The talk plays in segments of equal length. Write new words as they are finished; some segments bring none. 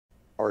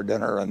hour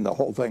dinner, and the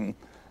whole thing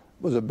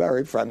was a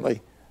very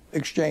friendly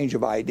exchange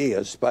of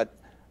ideas. But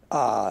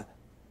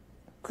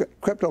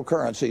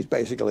cryptocurrencies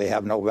basically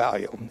have no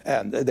value,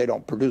 and they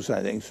don't produce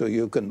anything. So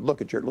you can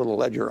look at your little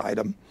ledger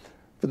item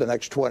for the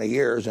next 20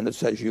 years, and it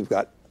says you've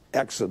got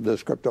X of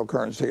this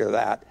cryptocurrency or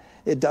that.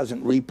 It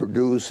doesn't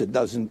reproduce. It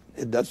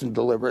doesn't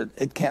deliver.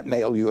 It can't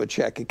mail you a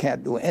check. It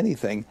can't do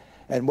anything.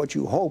 And what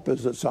you hope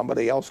is that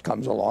somebody else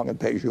comes along and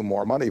pays you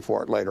more money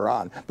for it later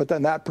on. But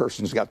then that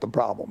person's got the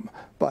problem.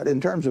 But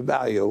in terms of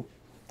value,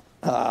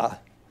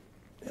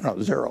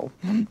 zero.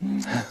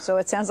 So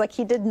it sounds like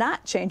he did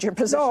not change your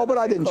position. No, but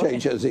I didn't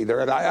change his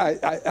either. And I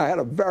had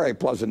a very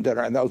pleasant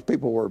dinner, and those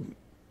people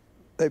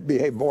they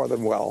behaved more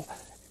than well.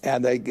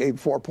 And they gave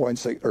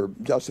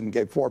Justin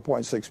gave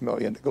 $4.6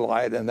 million to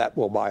Glide, and that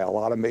will buy a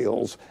lot of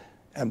meals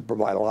and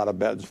provide a lot of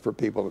beds for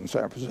people in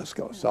San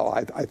Francisco. So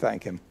I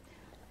thank him.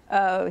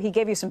 He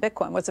gave you some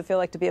Bitcoin. What's it feel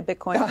like to be a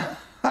Bitcoiner?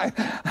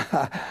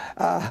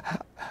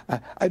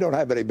 I don't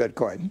have any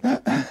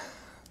Bitcoin.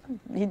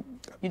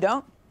 You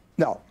don't?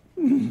 No.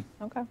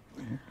 Okay.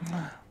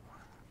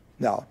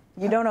 No.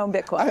 You don't own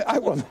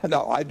Bitcoin?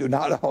 No, I do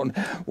not own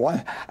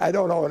one. I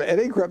don't own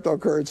any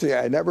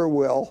cryptocurrency. I never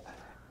will.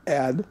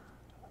 And,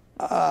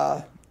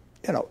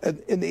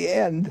 in the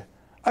end,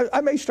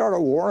 I may start a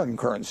war on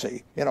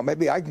currency.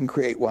 Maybe I can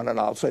create one, and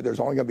I'll say there's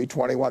only going to be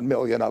 21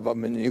 million of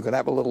them, and you can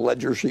have a little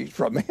ledger sheet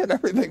from me and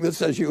everything that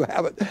says you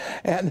have it,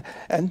 and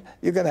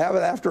you can have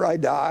it after I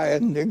die,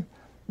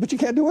 but you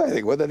can't do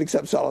anything with it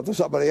except sell it to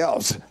somebody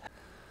else.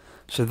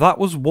 So that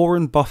was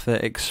Warren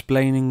Buffett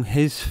explaining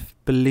his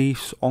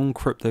beliefs on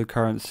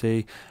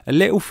cryptocurrency. A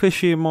little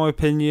fishy in my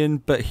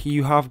opinion, but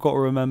you have got to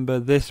remember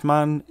this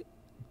man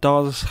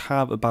does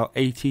have about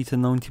 80 to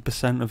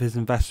 90% of his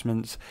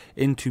investments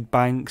into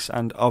banks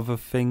and other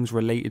things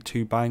related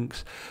to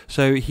banks.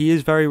 So he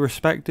is very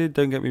respected,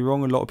 don't get me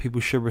wrong, a lot of people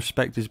should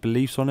respect his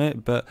beliefs on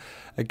it, but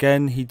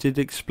again, he did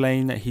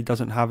explain that he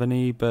doesn't have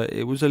any, but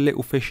it was a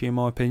little fishy in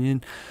my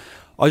opinion.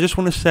 I just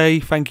want to say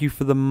thank you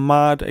for the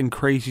mad and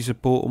crazy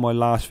support on my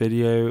last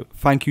video.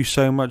 Thank you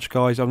so much,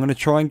 guys. I'm going to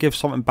try and give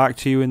something back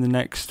to you in the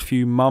next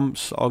few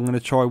months. I'm going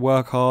to try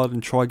work hard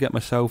and try get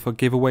myself a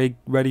giveaway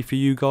ready for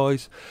you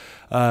guys.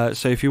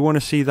 So if you want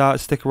to see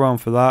that, stick around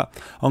for that.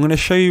 I'm going to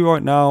show you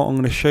right now. I'm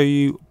going to show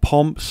you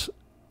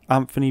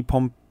Anthony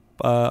Pomp.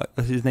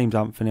 His name's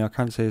Anthony. I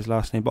can't say his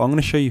last name, but I'm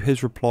going to show you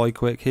his reply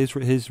quick. His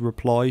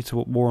reply to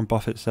what Warren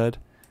Buffett said.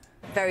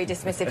 Very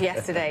dismissive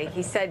yesterday.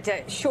 He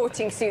said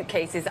shorting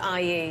suitcases,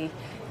 i.e.,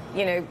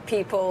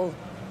 people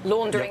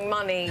laundering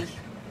money.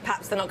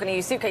 Perhaps they're not going to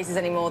use suitcases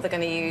anymore. They're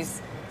going to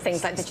use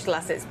things like digital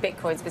assets,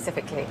 Bitcoin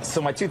specifically.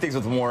 So my two things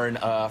with Warren,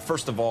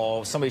 first of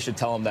all, somebody should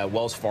tell him that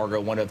Wells Fargo,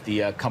 one of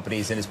the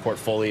companies in his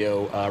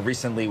portfolio,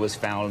 recently was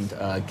found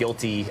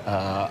guilty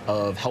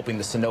of helping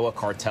the Sinaloa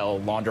cartel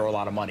launder a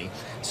lot of money.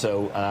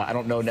 So I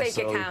don't know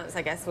necessarily. Fake accounts,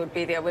 I guess, would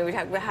be the.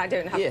 I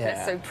don't have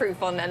necessarily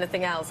proof on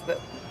anything else,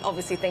 but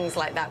obviously things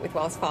like that with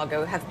Wells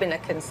Fargo have been a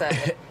concern.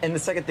 And the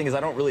second thing is I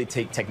don't really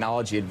take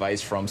technology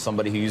advice from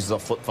somebody who uses a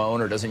flip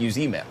phone or doesn't use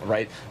email,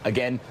 right?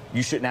 Again,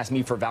 you shouldn't ask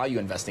me for value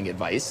investing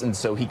advice, and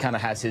so he kind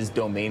of has his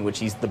domain, which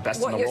he's the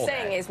best in the world. What you're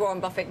saying is Warren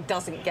Buffett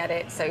doesn't get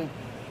it, so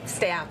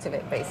stay out of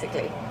it,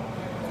 basically.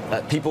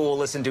 People will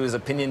listen to his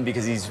opinion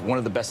because he's one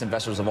of the best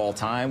investors of all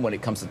time. When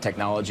it comes to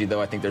technology, though,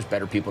 I think there's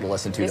better people to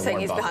listen to than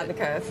Warren Buffett. You're saying he's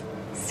behind the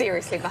curve.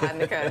 Seriously behind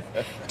the curve.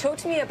 Talk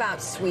to me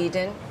about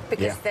Sweden,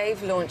 because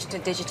they've launched a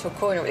digital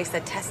coin, or at least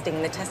they're testing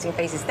in the testing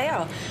phases. They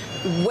are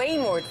way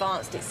more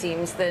advanced, it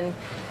seems, than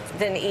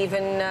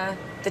even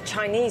the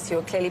Chinese, who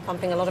are clearly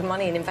pumping a lot of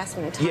money and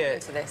investment and time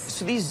into this.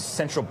 So these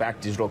central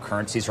bank digital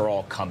currencies are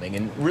all coming,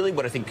 and really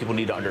what I think people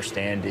need to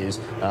understand is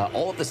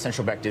all of the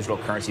central bank digital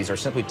currencies are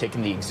simply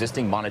taking the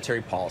existing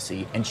monetary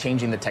policy and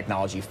changing the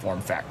technology form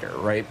factor,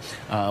 right?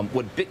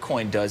 What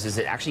Bitcoin does is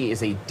it actually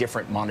is a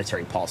different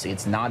monetary policy.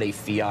 It's not a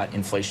fiat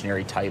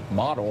inflationary type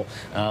model,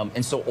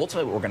 and so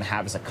ultimately what we're going to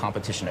have is a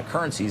competition of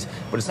currencies,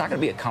 but it's not going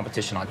to be a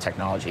competition on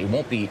technology. It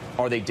won't be,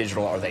 are they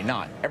digital, are they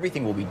not?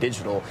 Everything will be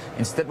digital.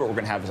 Instead, what we're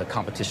going to have is a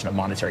competition of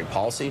monetary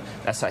policy.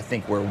 That's, I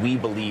think, where we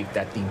believe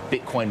that the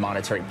Bitcoin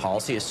monetary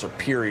policy is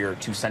superior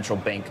to central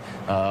bank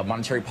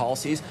monetary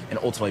policies, and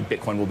ultimately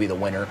Bitcoin will be the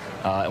winner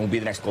and will be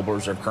the next global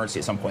reserve currency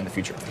at some point in the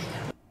future.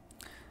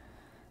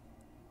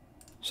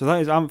 So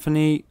that is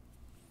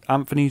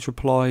Anthony's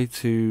reply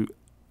to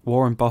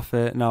Warren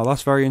Buffett. Now,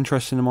 that's very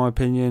interesting in my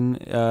opinion.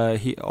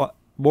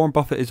 Warren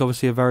Buffett is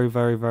obviously a very,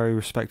 very, very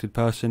respected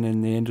person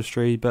in the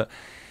industry, but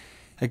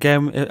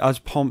again, as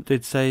Pomp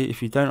did say,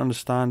 if you don't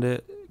understand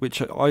it, which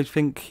I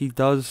think he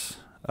does,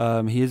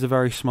 he is a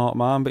very smart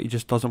man, but he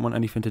just doesn't want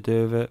anything to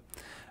do with it.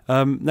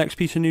 Next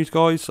piece of news,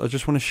 guys, I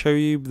just want to show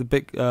you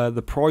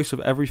the price of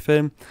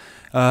everything.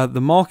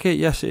 The market,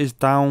 yes, it is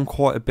down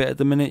quite a bit at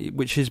the minute,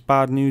 which is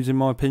bad news in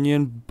my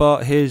opinion,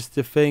 but here's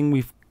the thing,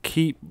 we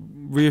keep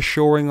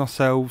reassuring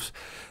ourselves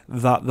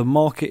that the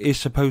market is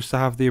supposed to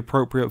have the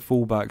appropriate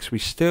fallbacks. We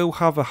still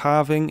have a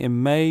halving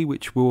in May,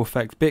 which will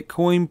affect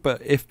Bitcoin,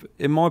 but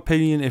in my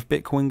opinion, if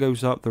Bitcoin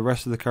goes up, the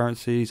rest of the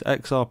currencies,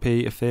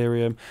 XRP,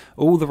 Ethereum,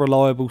 all the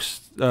reliable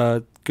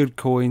good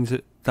coins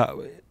that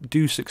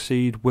do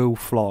succeed will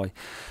fly.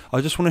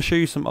 I just want to show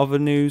you some other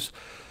news.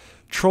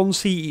 Tron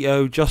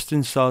CEO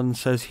Justin Sun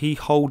says he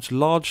holds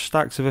large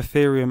stacks of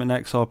Ethereum and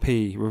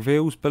XRP,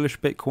 reveals bullish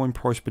Bitcoin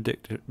price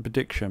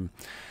prediction.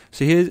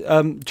 So here's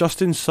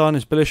Justin Sun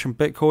is bullish on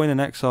Bitcoin and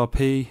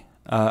XRP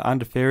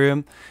and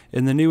Ethereum.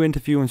 In the new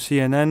interview on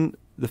CNN,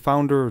 the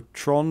founder of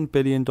Tron,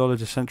 billion-dollar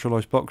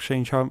decentralized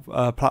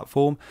blockchain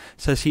platform,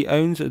 says he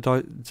owns a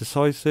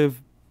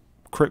decisive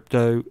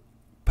crypto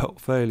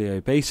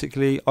portfolio.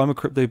 Basically, I'm a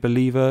crypto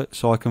believer,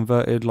 so I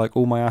converted like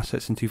all my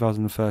assets in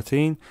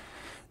 2013.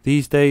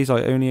 These days,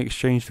 I only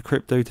exchange the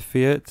crypto to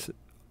fiat.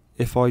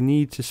 If I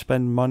need to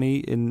spend money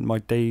in my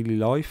daily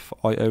life,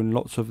 I own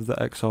lots of the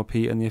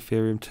XRP and the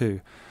Ethereum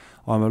too.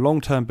 I'm a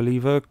long-term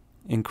believer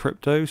in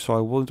crypto, so I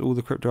want all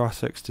the crypto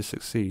assets to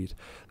succeed.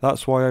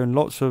 That's why I own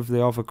lots of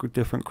the other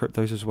different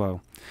cryptos as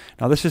well.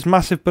 Now, this is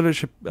massive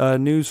bullish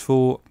news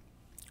for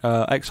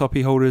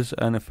XRP holders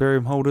and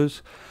Ethereum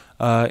holders,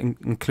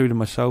 including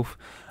myself.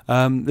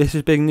 This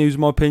is big news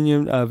in my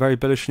opinion, very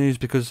bullish news,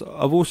 because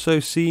I've also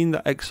seen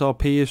that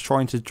XRP is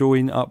trying to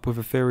join up with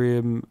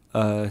Ethereum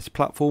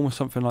platform or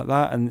something like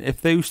that, and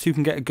if those two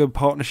can get a good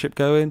partnership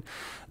going,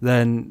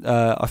 then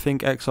I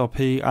think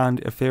XRP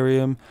and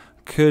Ethereum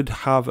could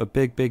have a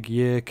big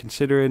year,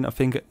 considering I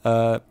think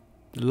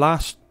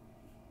last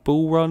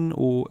bull run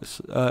or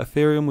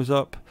Ethereum was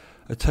up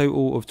a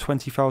total of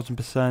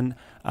 20,000%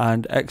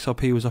 and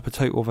XRP was up a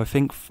total of I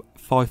think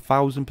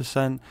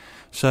 5,000%.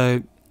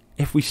 So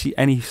if we see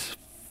any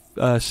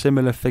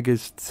similar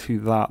figures to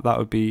that, that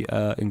would be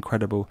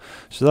incredible.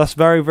 So that's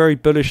very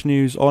bullish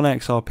news on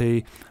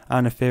XRP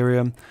and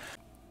Ethereum.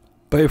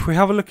 But if we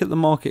have a look at the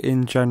market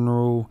in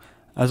general,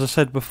 as I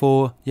said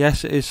before,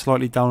 yes, it is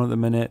slightly down at the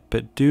minute,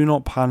 but do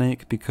not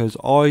panic, because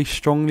I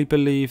strongly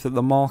believe that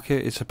the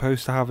market is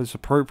supposed to have its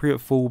appropriate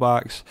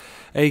fallbacks,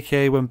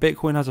 aka when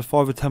Bitcoin has a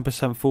 5 or 10%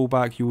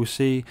 fallback, you will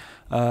see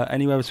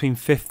anywhere between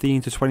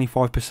 15 to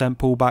 25%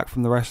 pullback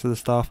from the rest of the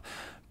stuff.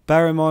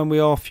 Bear in mind, we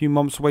are a few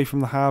months away from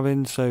the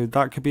halving, so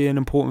that could be an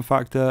important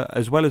factor,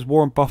 as well as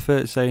Warren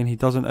Buffett saying he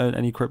doesn't own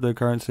any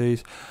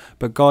cryptocurrencies.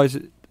 But guys,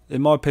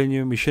 in my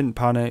opinion, we shouldn't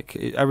panic.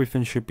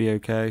 Everything should be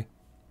okay.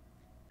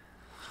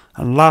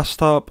 And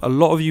last up, a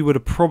lot of you would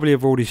have probably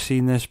already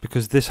seen this,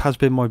 because this has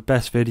been my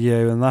best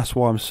video, and that's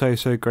why I'm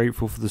so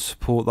grateful for the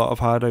support that I've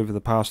had over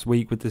the past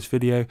week with this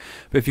video.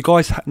 But if you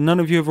guys, none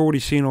of you have already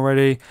seen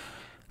already,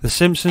 The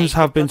Simpsons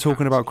have been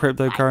talking about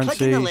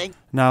cryptocurrency.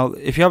 Now,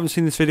 if you haven't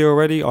seen this video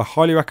already, I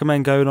highly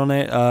recommend going on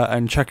it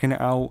and checking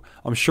it out.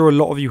 I'm sure a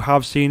lot of you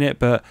have seen it,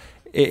 but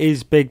it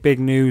is big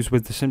news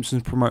with The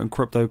Simpsons promoting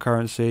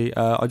cryptocurrency.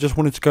 I just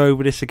wanted to go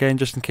over this again,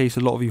 just in case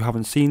a lot of you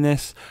haven't seen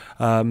this.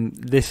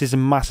 This is a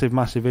massive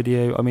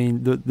video. I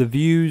mean, the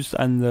views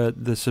and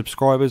the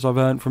subscribers I've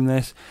earned from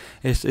this,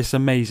 it's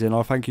amazing.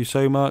 I thank you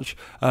so much.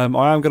 I am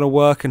going to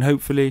work, and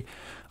hopefully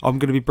I'm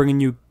going to be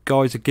bringing you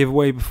guys a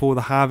giveaway before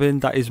the halving.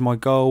 That is my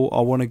goal. I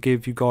want to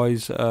give you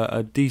guys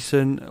a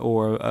decent,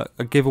 or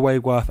a giveaway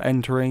worth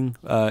entering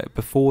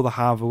before the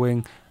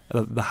halving.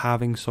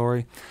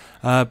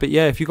 But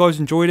yeah, if you guys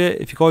enjoyed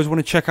it, if you guys want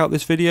to check out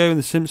this video in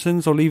The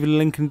Simpsons, I'll leave a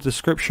link in the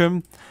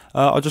description.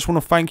 I just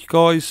want to thank you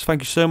guys.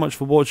 Thank you so much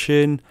for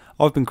watching.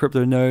 I've been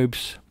Crypto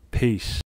Nobes. Peace.